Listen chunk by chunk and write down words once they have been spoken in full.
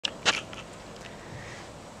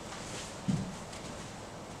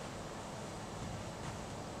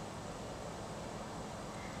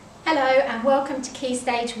Hello and welcome to Key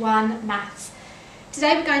Stage 1 Maths.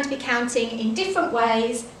 Today we're going to be counting in different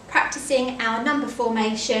ways, practicing our number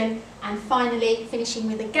formation and finally finishing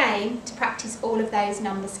with a game to practice all of those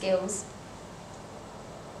number skills.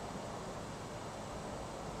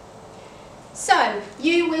 So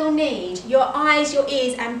you will need your eyes, your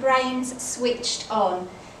ears and brains switched on.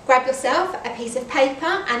 Grab yourself a piece of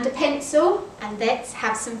paper and a pencil and let's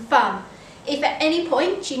have some fun. If at any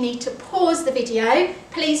point you need to pause the video,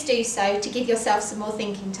 please do so to give yourself some more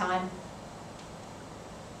thinking time.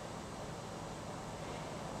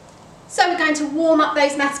 So we're going to warm up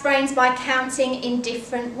those maths brains by counting in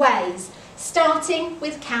different ways, starting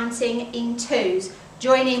with counting in twos.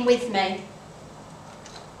 Join in with me.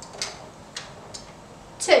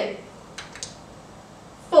 2,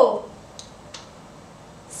 4,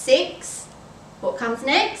 6, what comes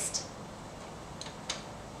next?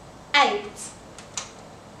 8,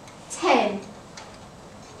 10,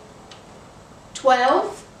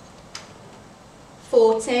 12,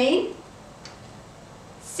 14,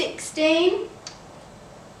 16,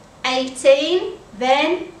 18,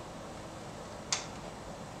 then,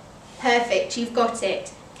 perfect, you've got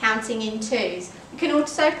it, counting in twos. You can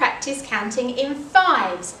also practice counting in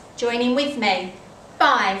fives. Join in with me.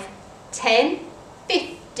 5, 10,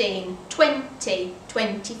 15, 20,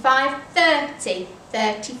 25, 30,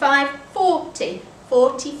 35, 40,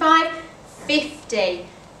 45, 50.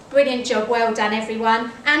 Brilliant job, well done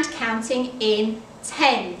everyone. And counting in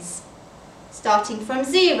tens. Starting from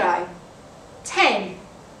 0, 10,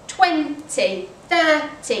 20,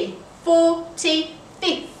 30, 40,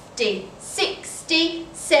 50, 60,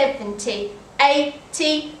 70,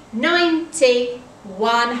 80, 90,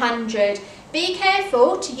 100. Be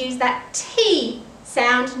careful to use that T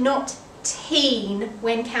sound, not teen,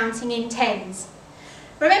 when counting in tens.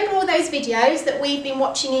 Remember all those videos that we've been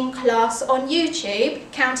watching in class on YouTube,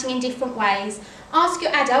 counting in different ways. Ask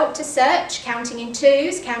your adult to search counting in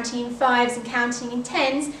twos, counting in fives and counting in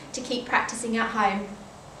tens to keep practicing at home.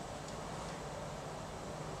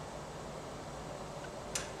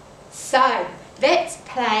 So, let's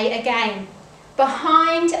play a game.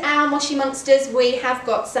 Behind our Moshi Monsters we have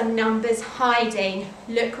got some numbers hiding.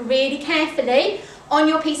 Look really carefully on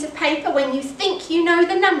your piece of paper. When you think you know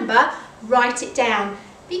the number, write it down.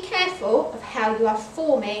 Be careful of how you are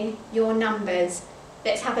forming your numbers.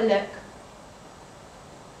 Let's have a look.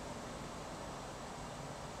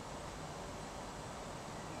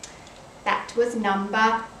 That was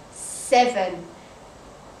number 7.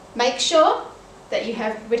 Make sure that you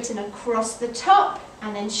have written across the top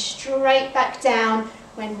and then straight back down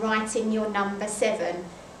when writing your number 7.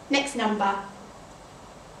 Next number.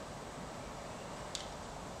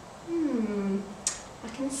 I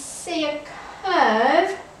can see a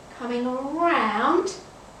curve coming around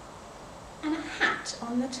and a hat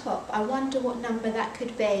on the top. I wonder what number that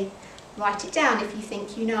could be. Write it down if you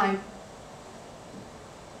think you know.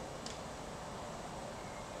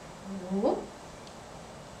 Ooh.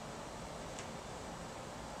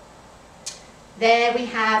 There we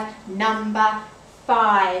have number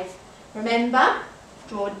 5. Remember,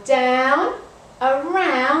 draw down,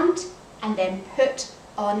 around and then put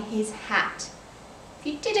on his hat. If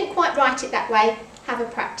you didn't quite write it that way, have a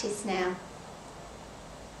practice now.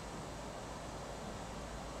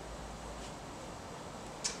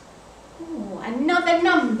 Ooh, another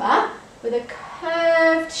number with a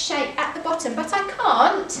curved shape at the bottom, but I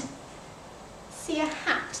can't see a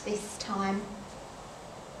hat this time.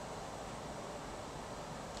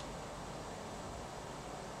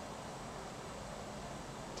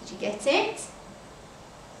 Did you get it?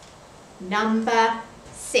 Number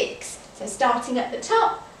 6. So starting at the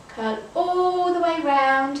top, curl all the way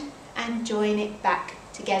round and join it back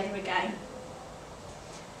together again.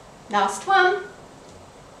 Last one.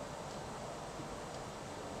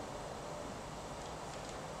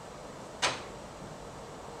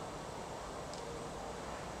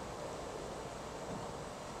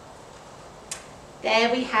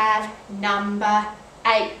 There we have number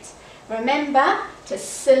 8. Remember to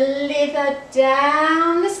slither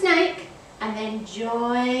down the snake and then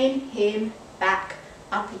join him back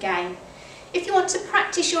up again. If you want to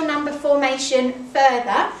practice your number formation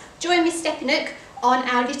further, join Miss Stepinook on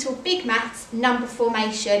our little Big Maths number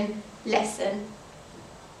formation lesson.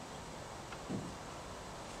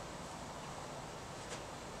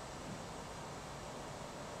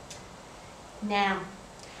 Now,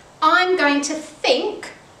 I'm going to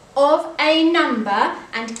think of a number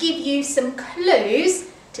and give you some clues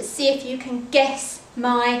to see if you can guess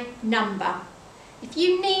my number. If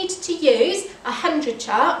you need to use a 100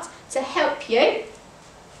 chart to help you,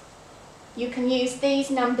 you can use these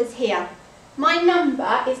numbers here. my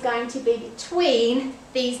number is going to be between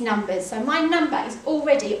these numbers. So my number is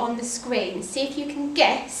already on the screen. See if you can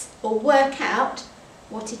guess or work out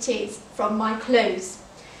what it is from my clues.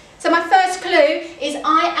 So my first clue is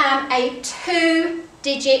I am a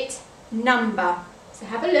 2-digit number. So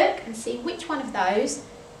have a look and see which one of those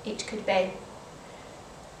it could be.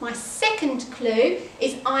 My second clue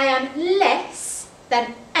is I am less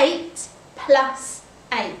than 8 plus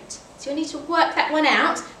 8. So you'll need to work that one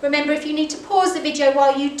out. Remember, if you need to pause the video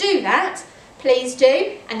while you do that, please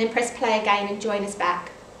do, and then press play again and join us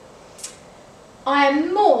back. I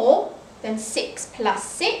am more than 6 plus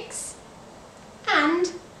 6,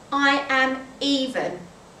 and I am even.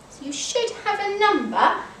 So you should have a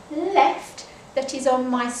number left that is on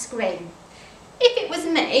my screen. If it was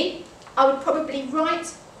me, I would probably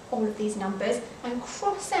write all of these numbers and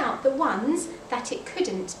cross out the ones that it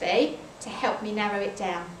couldn't be to help me narrow it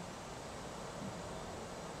down.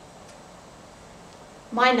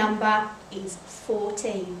 My number is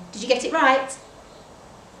 14. Did you get it right?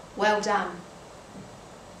 Well done.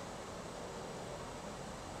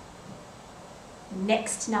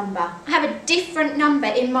 Next number. I have a different number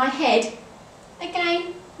in my head.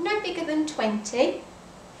 Again, no bigger than 20.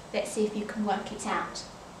 Let's see if you can work it out.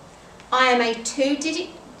 I am a two-digit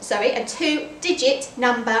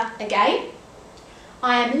number again.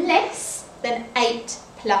 I am less than 8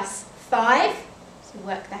 plus 5. So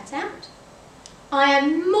work that out. I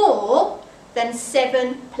am more than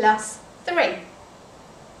 7 plus 3.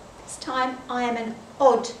 This time I am an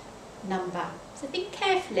odd number. So think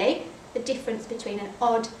carefully the difference between an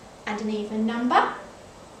odd and an even number.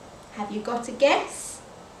 Have you got a guess?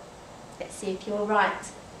 Let's see if you're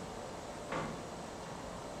right.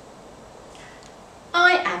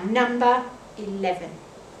 I am number 11.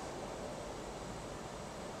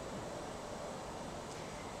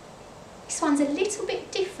 This one's a little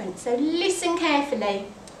bit different, so listen carefully.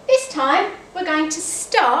 This time we're going to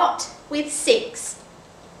start with 6.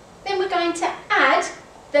 Then we're going to add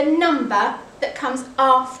the number that comes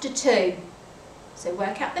after 2. So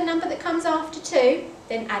work out the number that comes after 2,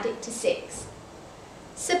 then add it to 6.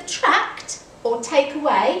 Subtract or take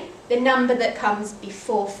away the number that comes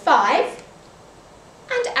before 5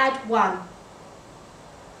 and add 1.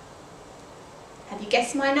 Have you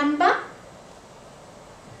guessed my number?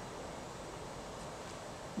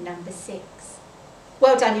 Number 6.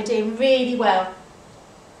 Well done, you're doing really well.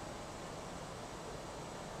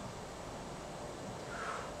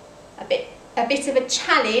 A bit of a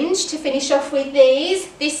challenge to finish off with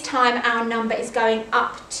these. This time our number is going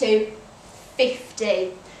up to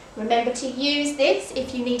 50. Remember to use this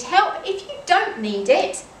if you need help. If you don't need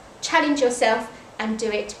it, challenge yourself and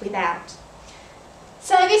do it without.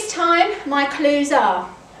 So this time my clues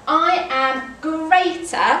are: I am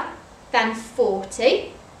greater than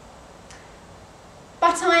 40,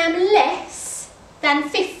 but I am less than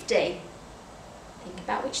 50. Think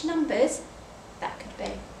about which numbers that could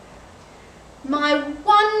be. My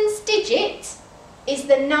ones digit is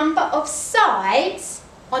the number of sides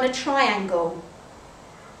on a triangle.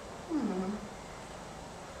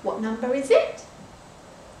 What number is it?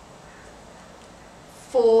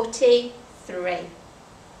 43.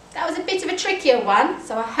 That was a bit of a trickier one,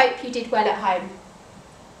 so I hope you did well at home.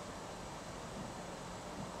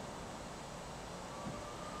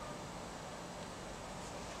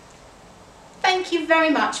 Thank you very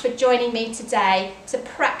much for joining me today to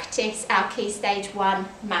practice our Key Stage 1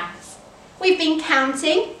 maths. We've been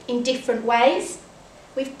counting in different ways,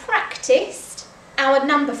 we've practiced our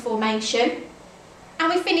number formation,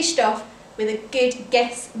 and we finished off with a good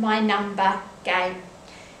Guess My Number game.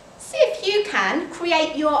 See if you can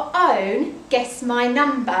create your own Guess My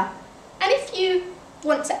Number, and if you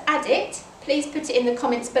want to add it, please put it in the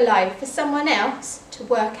comments below for someone else to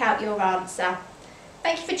work out your answer.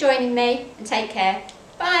 Thank you for joining me and take care.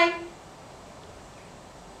 Bye.